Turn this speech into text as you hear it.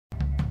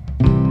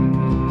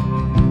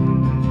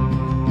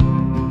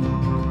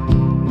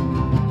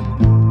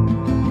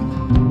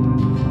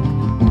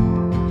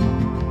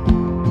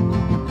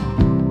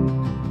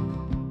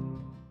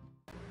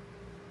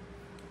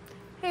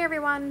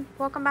everyone,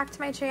 welcome back to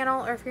my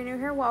channel, or if you're new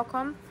here,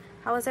 welcome.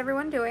 How is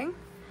everyone doing?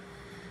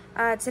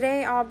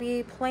 Today I'll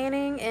be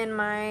planning in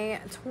my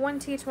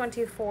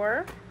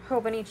 2024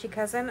 Hobonichi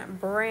Cousin,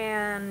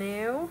 brand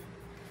new.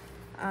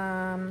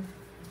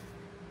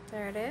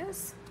 There it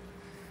is.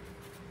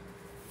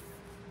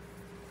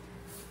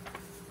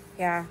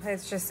 Yeah,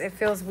 it's just, it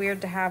feels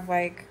weird to have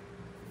like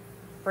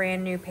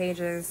brand new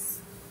pages.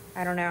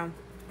 I don't know.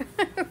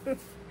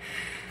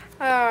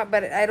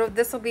 But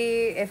this will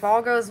be, if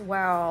all goes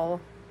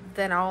well,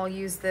 then I'll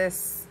use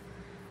this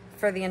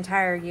for the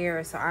entire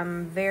year. So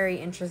I'm very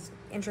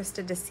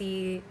interested to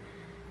see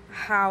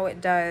how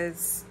it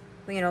does,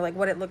 you know, like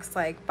what it looks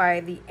like by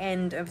the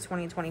end of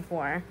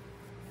 2024.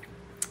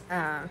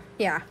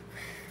 Yeah.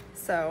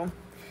 So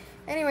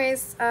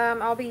anyways,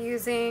 I'll be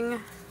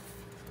using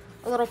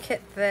a little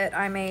kit that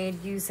I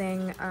made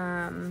using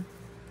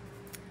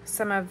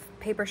some of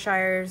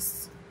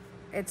Papershire's.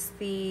 It's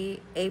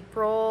the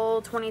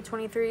April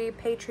 2023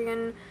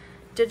 Patreon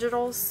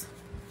digitals.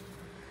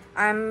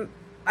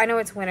 I know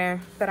it's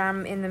winter, but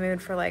I'm in the mood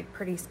for like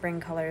pretty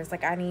spring colors.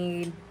 Like I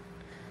need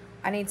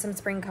some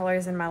spring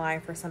colors in my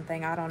life or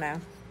something. I don't know.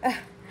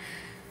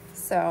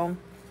 So,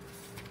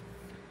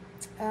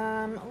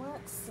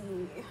 let's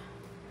see.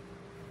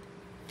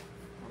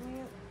 Let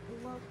me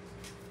look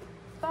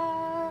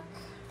back.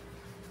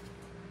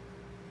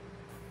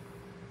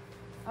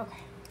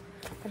 Okay.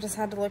 I just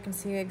had to look and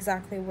see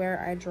exactly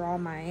where I draw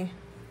my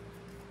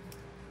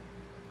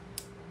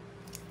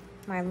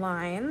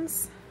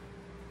lines.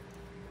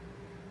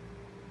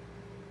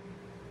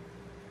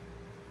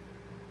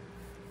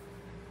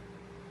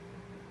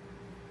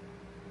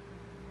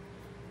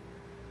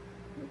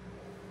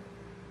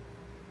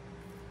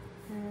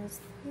 There's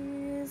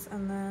these,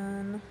 and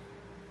then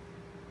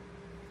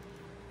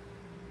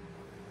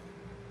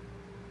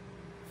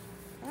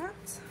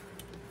that.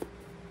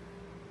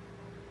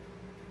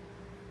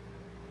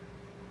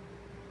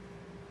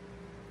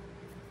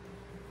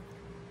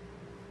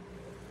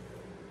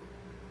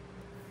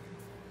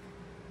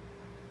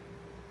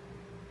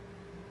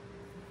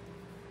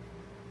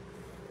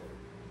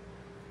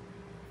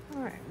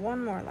 All right,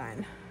 one more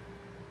line.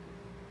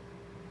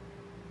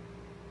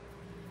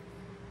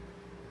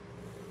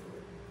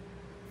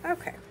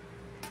 Okay.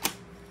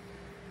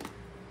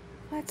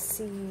 Let's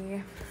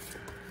see.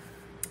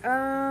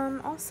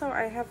 Also,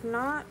 I have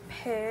not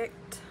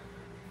picked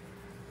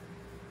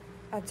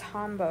a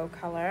Tombow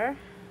color.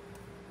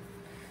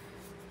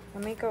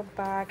 Let me go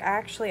back.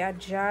 Actually, I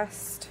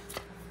just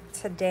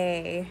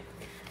today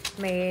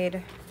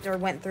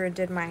went through and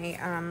did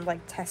my like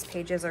test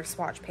pages or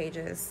swatch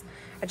pages.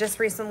 I just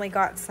recently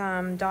got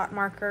some dot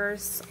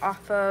markers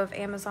off of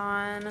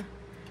Amazon.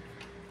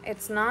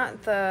 It's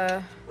not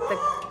the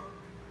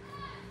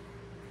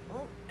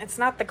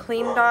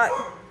clean dot.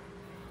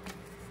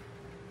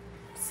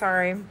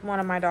 Sorry, one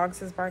of my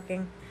dogs is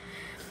barking.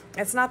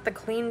 It's not the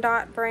clean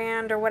dot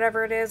brand or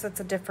whatever it is. It's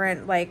a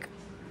different like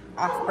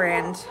off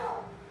brand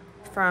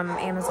from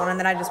Amazon. And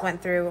then I just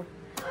went through.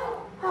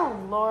 Oh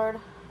Lord,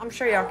 I'm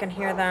sure y'all can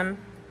hear them.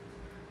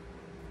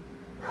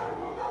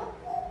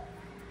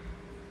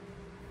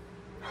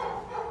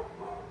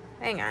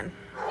 Hang on.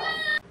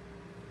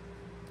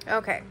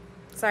 Okay,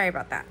 sorry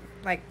about that.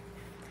 Like,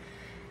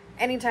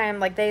 anytime,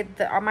 like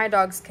my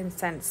dogs can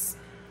sense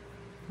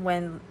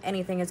when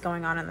anything is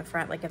going on in the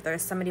front. Like if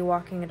there's somebody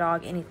walking a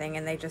dog, anything,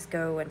 and they just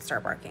go and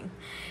start barking.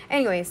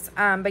 Anyways,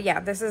 but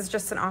yeah, this is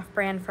just an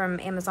off-brand from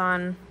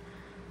Amazon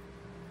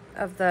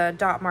of the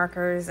dot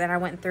markers, and I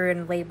went through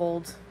and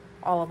labeled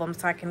all of them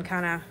so I can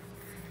kind of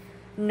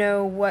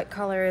know what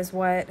color is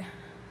what.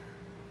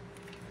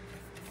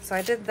 So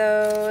I did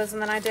those,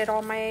 and then I did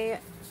all my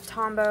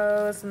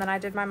Tombows, and then I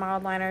did my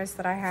mild liners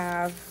that I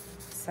have.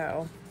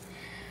 So,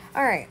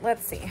 all right,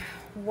 let's see.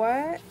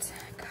 What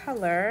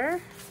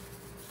color?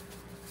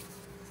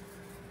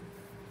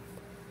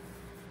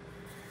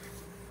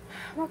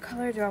 What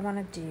color do I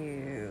want to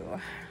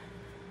do?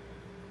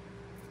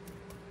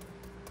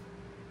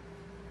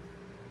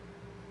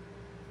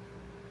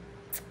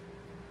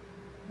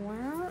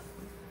 Well,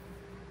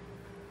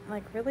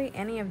 like really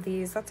any of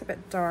these. That's a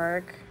bit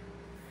dark.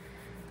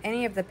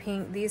 Any of the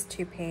pink, these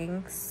two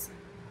pinks.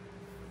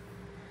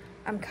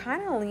 I'm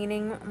kind of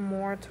leaning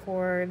more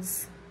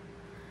towards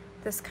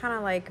this kind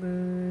of like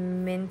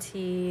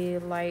minty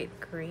light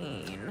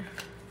green.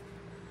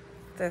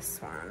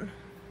 This one.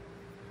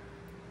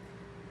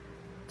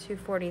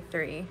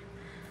 243.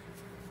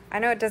 I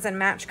know it doesn't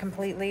match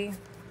completely,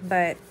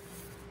 but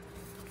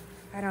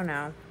I don't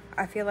know.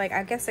 I feel like,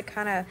 I guess it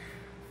kind of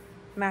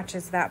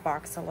matches that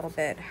box a little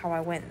bit, how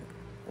I went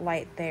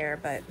light there,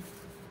 but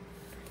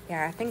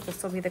yeah, I think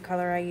this will be the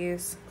color I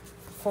use.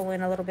 Pull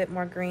in a little bit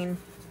more green.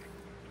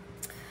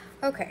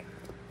 Okay,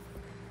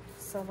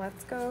 so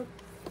let's go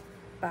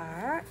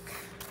back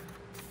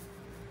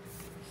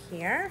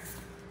here.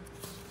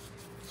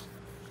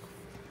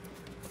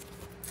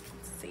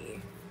 Let's see.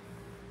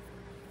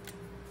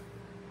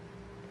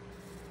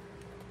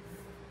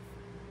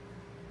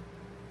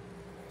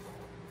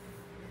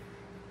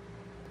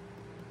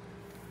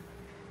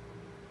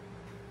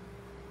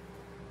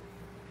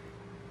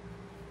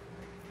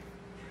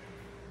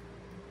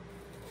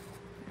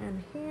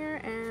 and here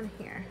and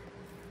here.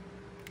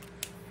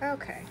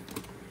 Okay.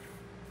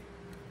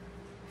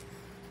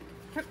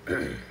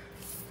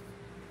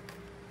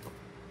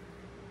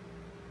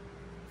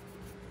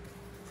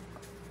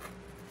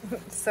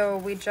 So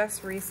we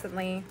just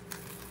recently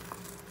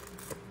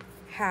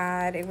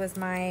had, it was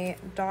my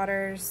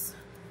daughter's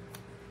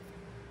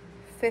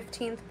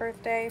 15th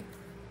birthday.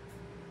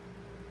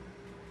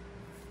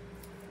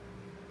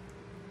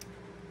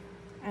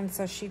 And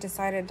so she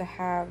decided to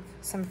have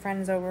some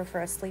friends over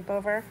for a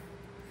sleepover.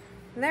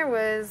 And there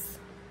was,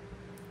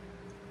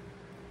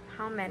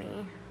 how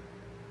many?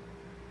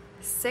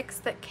 6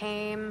 that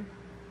came,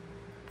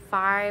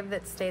 5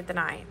 that stayed the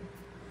night.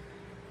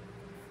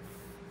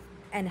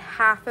 And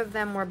half of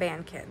them were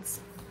band kids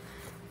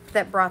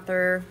that brought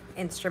their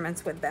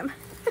instruments with them.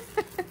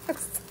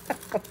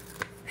 So,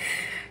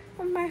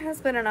 when my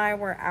husband and I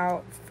were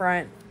out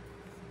front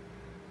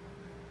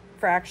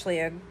for actually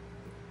a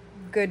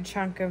good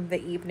chunk of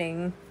the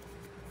evening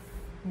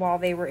while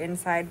they were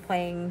inside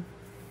playing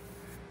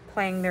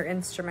their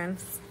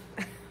instruments.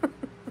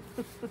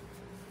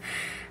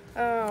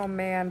 Oh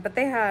man, but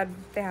they had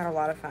a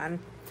lot of fun.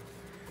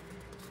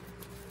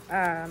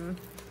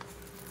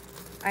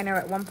 I know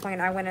at one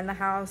point I went in the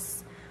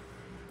house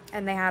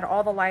and they had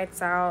all the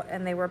lights out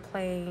and they were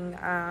playing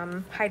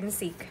hide and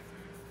seek.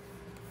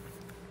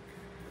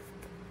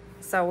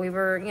 So we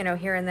were, you know,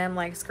 hearing them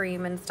like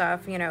scream and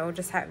stuff, you know,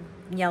 just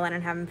yelling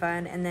and having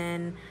fun. And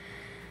then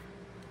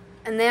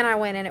I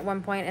went in at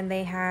one point and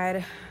they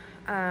had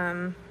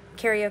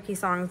karaoke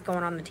songs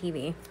going on the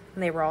TV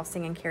and they were all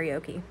singing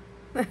karaoke.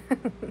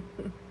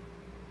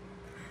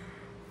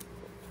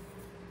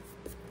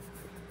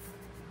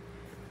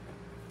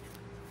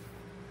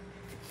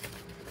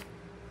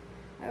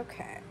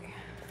 Okay.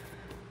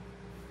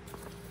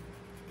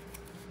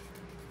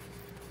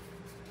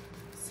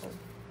 So,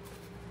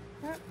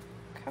 oh,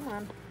 come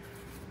on.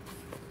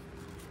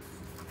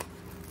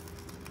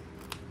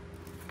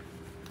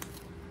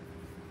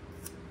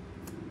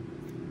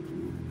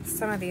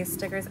 Some of these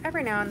stickers,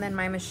 every now and then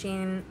my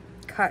machine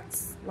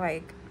cuts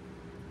like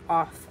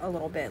off a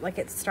little bit. Like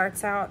it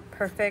starts out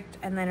perfect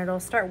and then it'll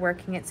start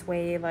working its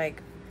way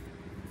like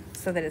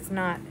so that it's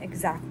not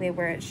exactly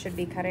where it should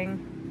be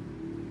cutting.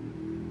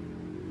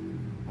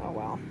 Oh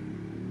well.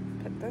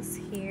 Put this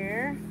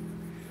here.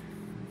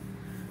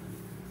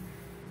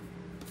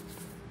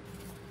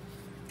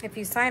 If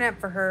you sign up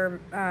for her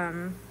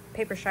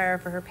Papershire,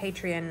 for her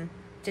Patreon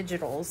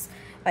digitals,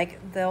 like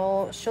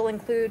she'll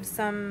include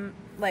some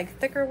like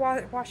thicker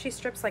washi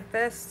strips like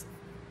this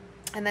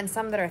and then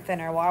some that are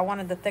thinner. Well, I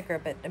wanted the thicker,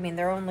 but I mean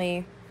they're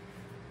only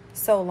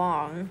so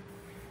long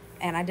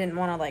and I didn't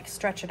want to like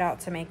stretch it out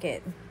to make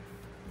it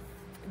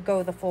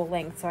go the full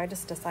length, so I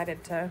just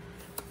decided to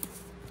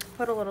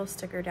put a little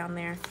sticker down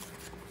there.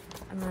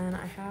 And then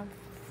I have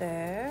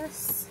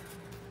this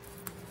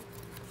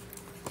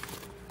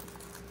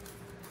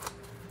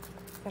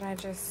that I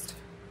just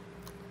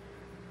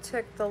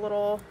took the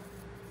little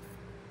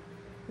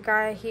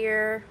guy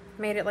here,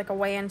 made it like a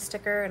weigh-in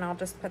sticker, and I'll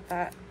just put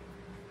that.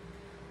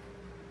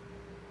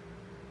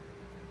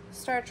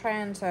 Start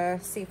trying to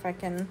see if I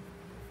can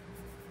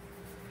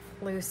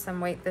lose some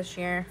weight this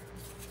year.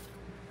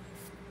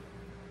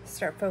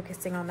 Start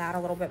focusing on that a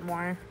little bit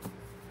more.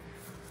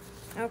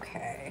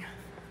 Okay,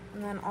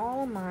 and then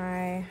all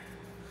my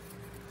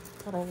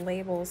little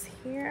labels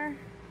here.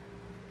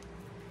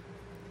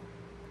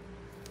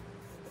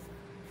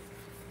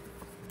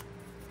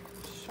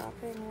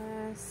 Shopping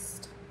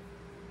list.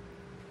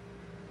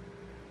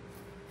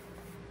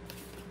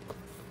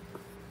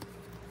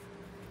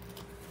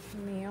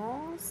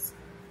 Meals.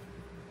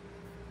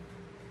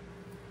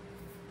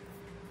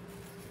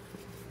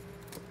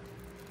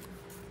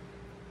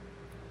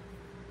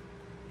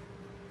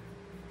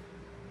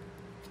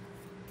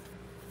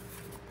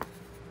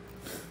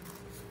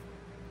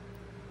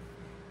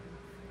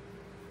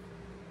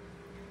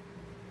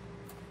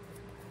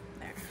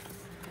 There.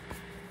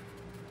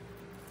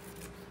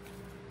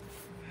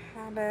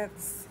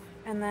 Habits.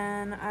 And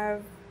then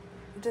I've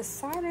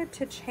decided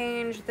to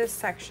change this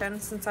section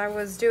since I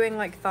was doing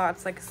like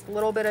thoughts, like a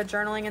little bit of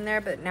journaling in there,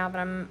 but now that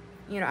I'm,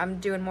 you know, I'm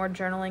doing more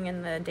journaling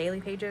in the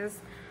daily pages,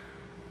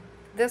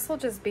 this will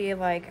just be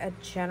like a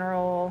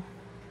general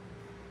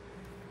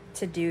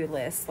to-do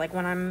list. Like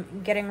when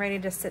I'm getting ready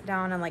to sit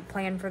down and like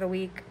plan for the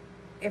week,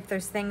 if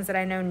there's things that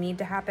I know need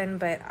to happen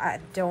but I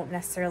don't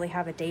necessarily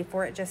have a day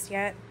for it just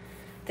yet,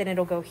 then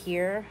it'll go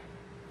here.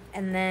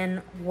 And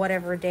then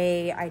whatever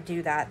day I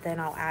do that, then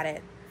I'll add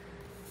it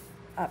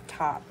up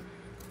top.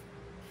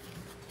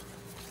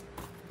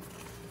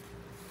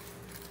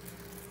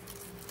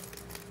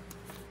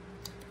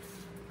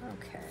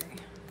 Okay,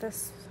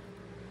 this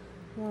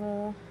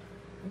little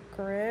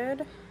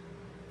grid.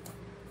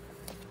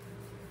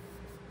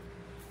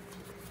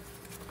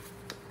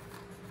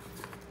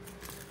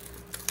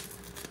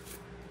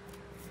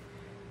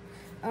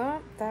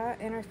 Oh, that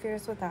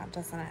interferes with that,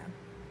 doesn't it?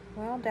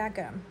 Well,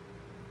 daggum.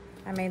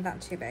 I made that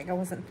too big. I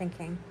wasn't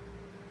thinking.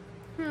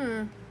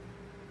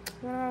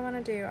 what do I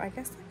want to do? I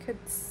guess I could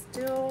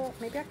still,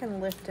 maybe I can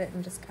lift it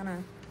and just kind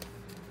of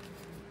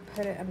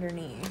put it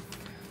underneath.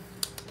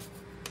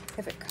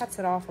 If it cuts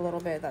it off a little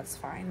bit, that's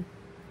fine.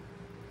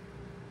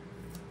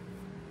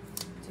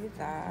 Do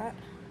that.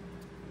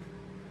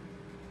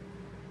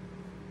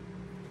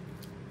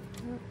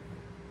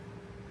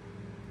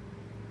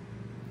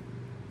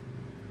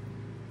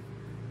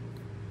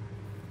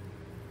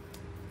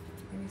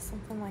 Maybe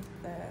something like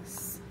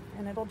this.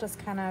 And it'll just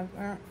kind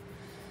of,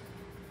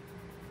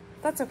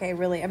 that's okay,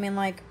 really. I mean,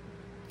 like,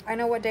 I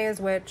know what day is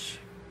which.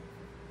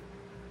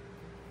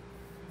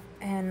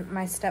 And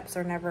my steps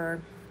are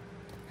never,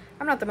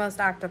 I'm not the most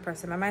active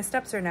person, but my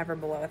steps are never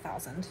below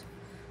 1,000.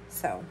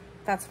 So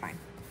that's fine.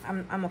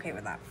 I'm okay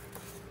with that.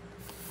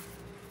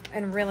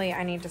 And really,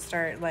 I need to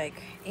start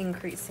like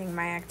increasing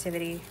my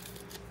activity.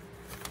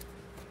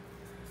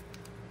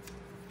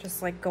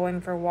 Just like going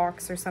for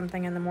walks or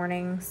something in the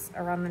mornings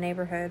around the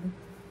neighborhood.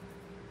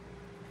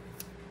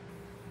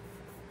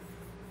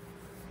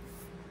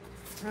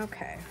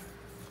 Okay.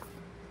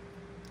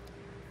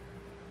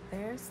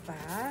 There's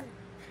that.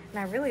 And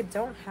I really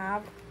don't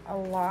have a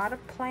lot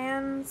of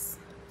plans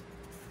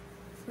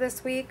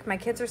this week. My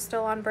kids are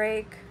still on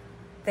break.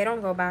 They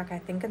don't go back, I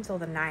think, until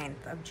the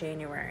 9th of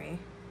January.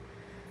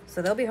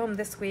 So they'll be home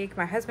this week.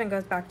 My husband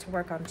goes back to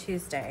work on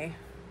Tuesday.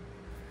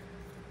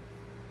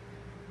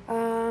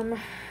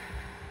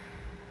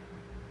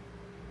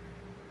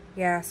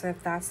 Yeah, so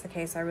if that's the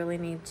case, I really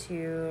need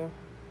to,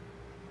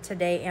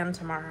 today and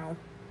tomorrow,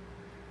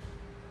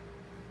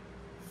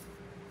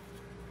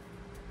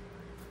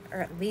 or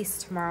at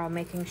least tomorrow,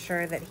 making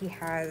sure that he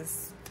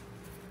has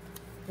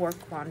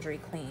work laundry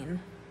clean.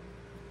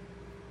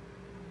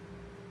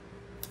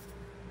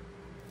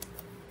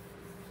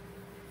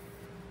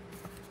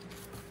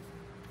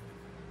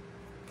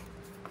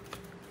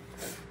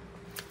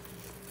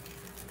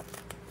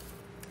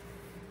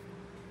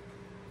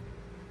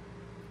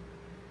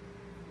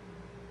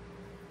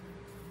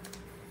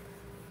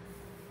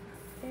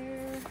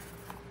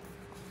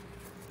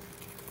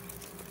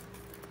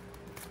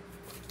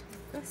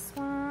 This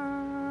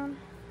one.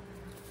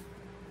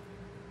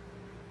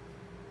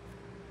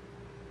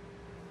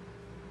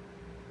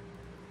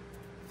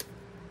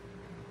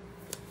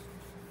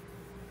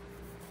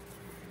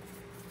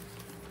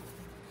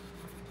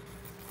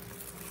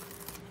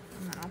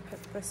 And then I'll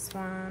put this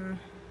one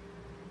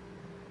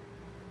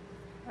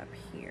up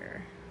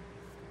here.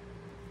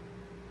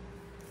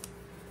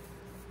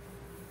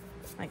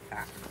 Like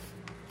that.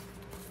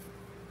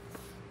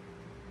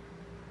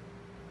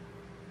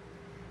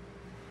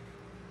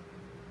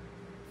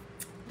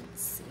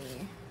 Let's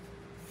see.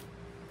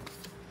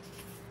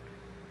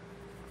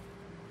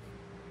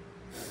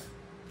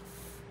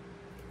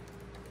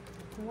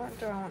 What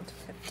do I want to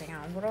put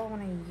down? What do I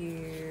want to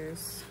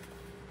use?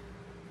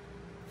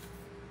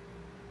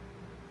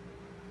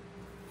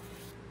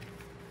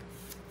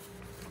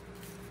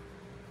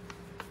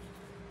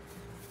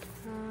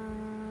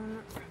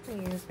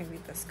 Probably use maybe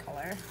this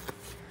color.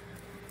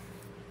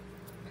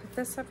 Put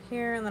this up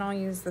here, and then I'll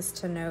use this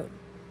to note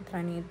that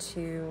I need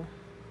to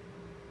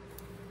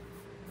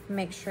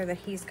make sure that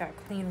he's got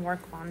clean work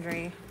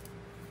laundry.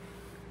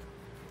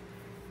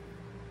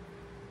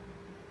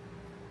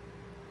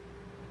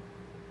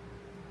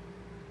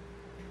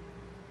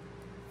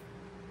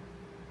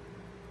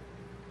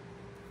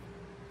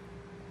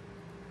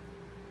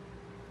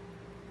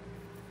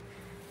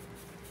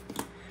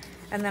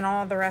 And then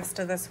all the rest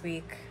of this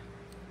week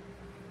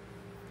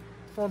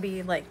will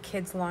be like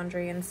kids'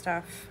 laundry and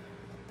stuff.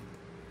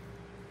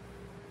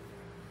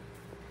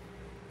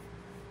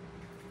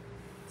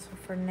 So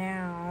for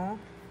now,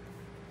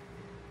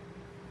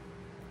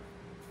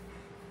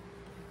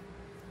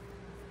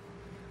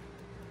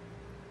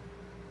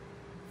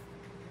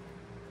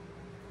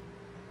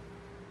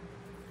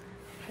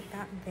 put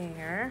that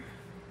there.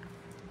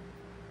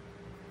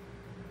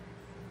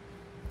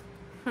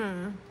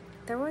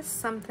 There was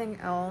something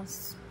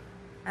else,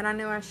 and I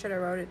knew I should have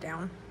wrote it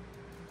down.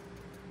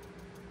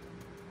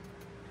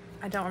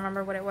 I don't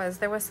remember what it was.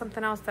 There was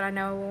something else that I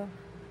know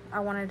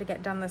I wanted to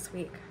get done this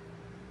week.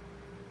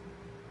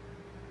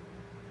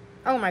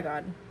 Oh my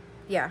God.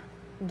 Yeah.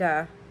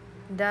 Duh,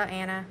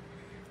 Anna.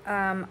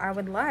 I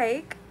would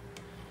like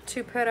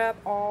to put up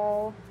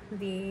all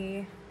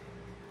the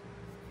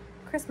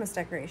Christmas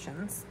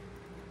decorations.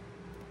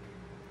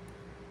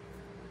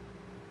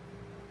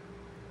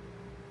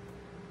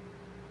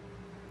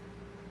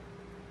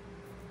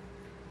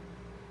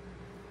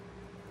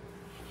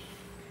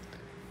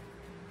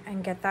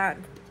 And get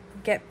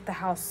the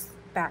house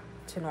back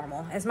to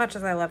normal. As much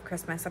as I love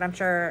Christmas, and I'm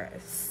sure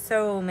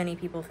so many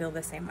people feel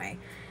the same way.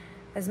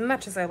 As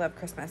much as I love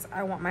Christmas,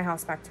 I want my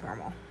house back to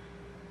normal.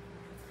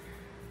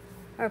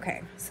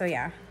 Okay, so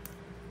yeah.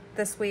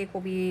 This week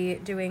we'll be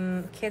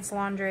doing kids'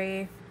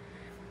 laundry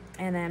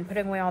and then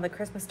putting away all the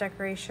Christmas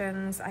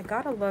decorations. I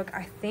gotta look,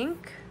 I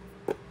think,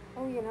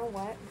 oh, you know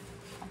what?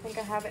 I think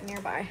I have it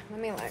nearby. Let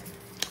me look.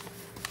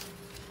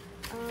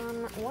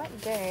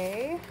 What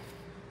day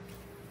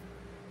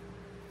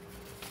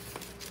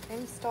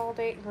Install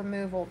date,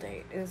 removal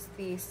date is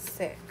the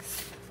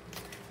 6th.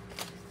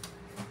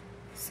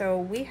 So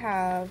we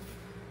have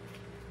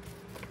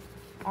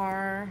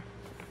our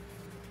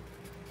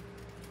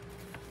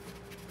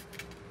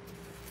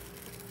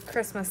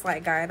Christmas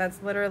light guy.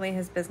 That's literally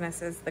his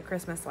business, is the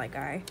Christmas light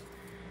guy.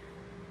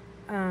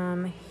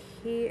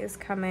 He is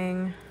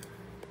coming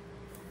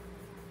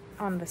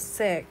on the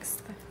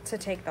 6th to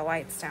take the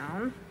lights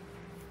down.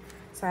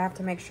 So I have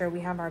to make sure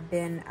we have our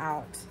bin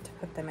out to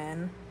put them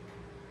in.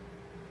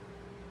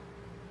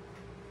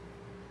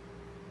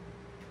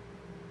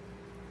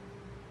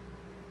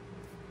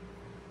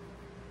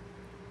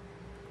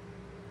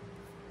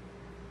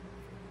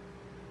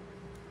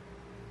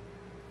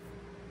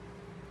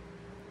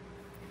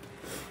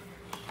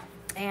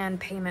 And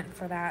payment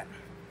for that.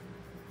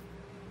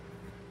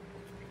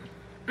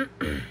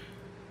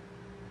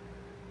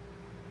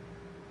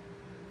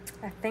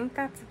 I think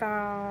that's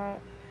about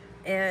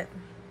it.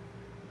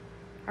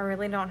 I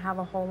really don't have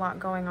a whole lot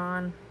going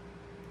on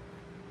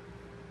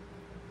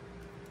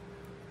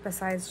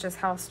besides just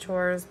house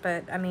chores,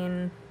 but I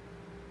mean,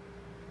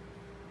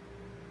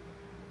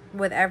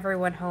 with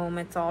everyone home,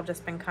 it's all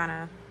just been kind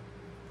of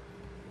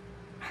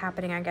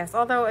happening, I guess.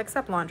 Although,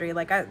 except laundry.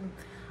 Like,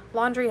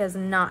 laundry has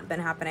not been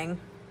happening.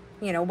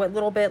 You know, what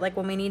little bit, like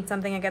when we need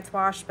something, it gets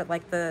washed, but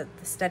like the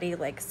steady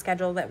like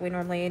schedule that we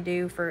normally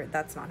do for,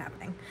 that's not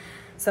happening.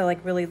 So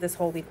like really this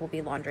whole week will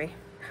be laundry.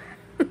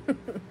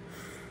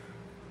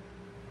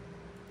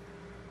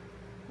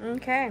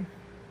 Okay.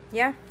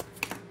 Yeah.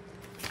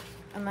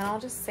 And then I'll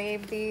just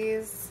save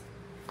these.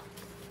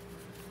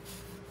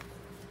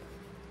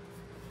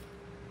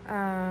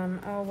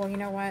 Oh, well, you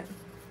know what?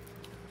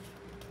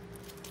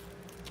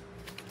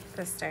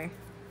 This day.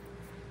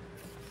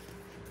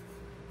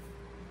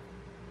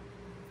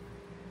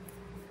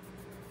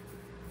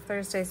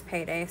 Thursday's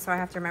payday, so I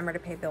have to remember to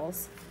pay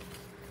bills.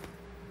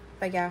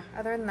 But yeah,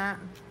 other than that,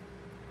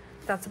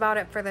 that's about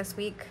it for this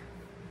week.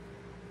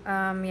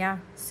 Yeah,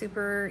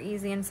 super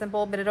easy and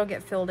simple, but it'll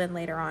get filled in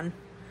later on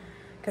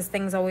because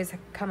things always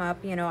come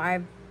up. You know,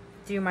 I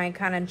do my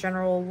kind of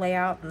general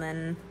layout and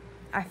then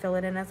I fill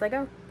it in as I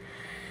go.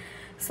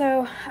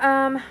 So,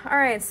 all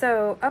right,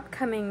 so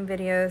upcoming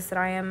videos that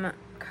I am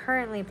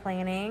currently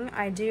planning,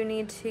 I do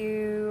need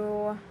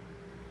to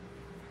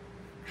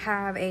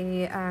have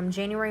a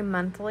January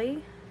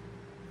monthly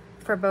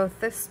for both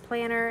this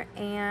planner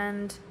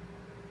and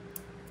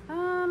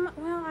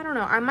well, I don't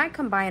know, I might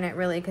combine it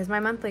really because my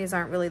monthlies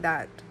aren't really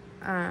that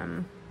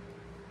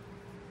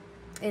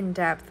in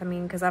depth. I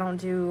mean, because I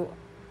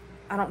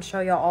don't show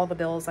y'all all the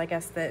bills, I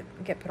guess, that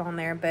get put on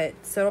there, but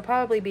so it'll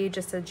probably be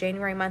just a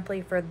January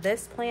monthly for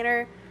this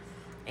planner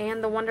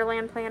and the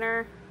Wonderland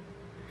planner.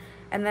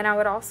 And then I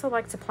would also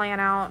like to plan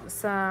out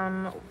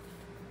some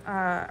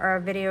or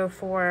a video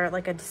for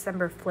like a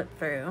December flip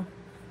through.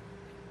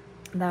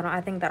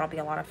 I think that'll be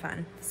a lot of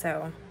fun.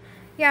 So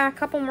yeah, a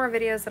couple more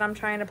videos that I'm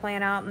trying to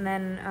plan out, and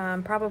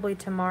then probably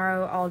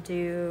tomorrow I'll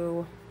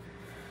do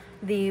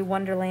the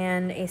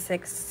Wonderland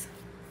A6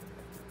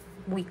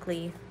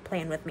 weekly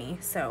plan with me.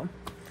 So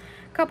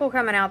a couple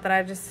coming out that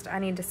I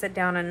need to sit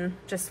down and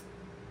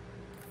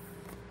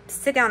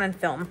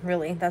film,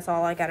 really. That's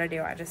all I gotta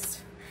do. I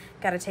just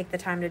gotta take the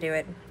time to do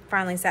it.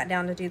 Finally sat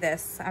down to do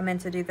this. I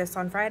meant to do this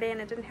on Friday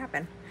and it didn't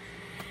happen.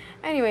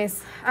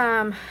 Anyways,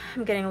 I'm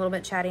getting a little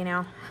bit chatty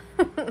now.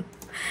 All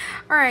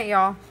right,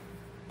 y'all.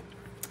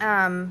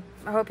 I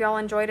hope y'all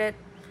enjoyed it.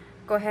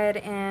 Go ahead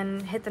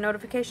and hit the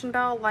notification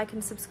bell, like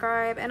and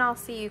subscribe, and I'll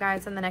see you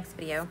guys in the next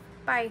video.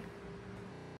 Bye.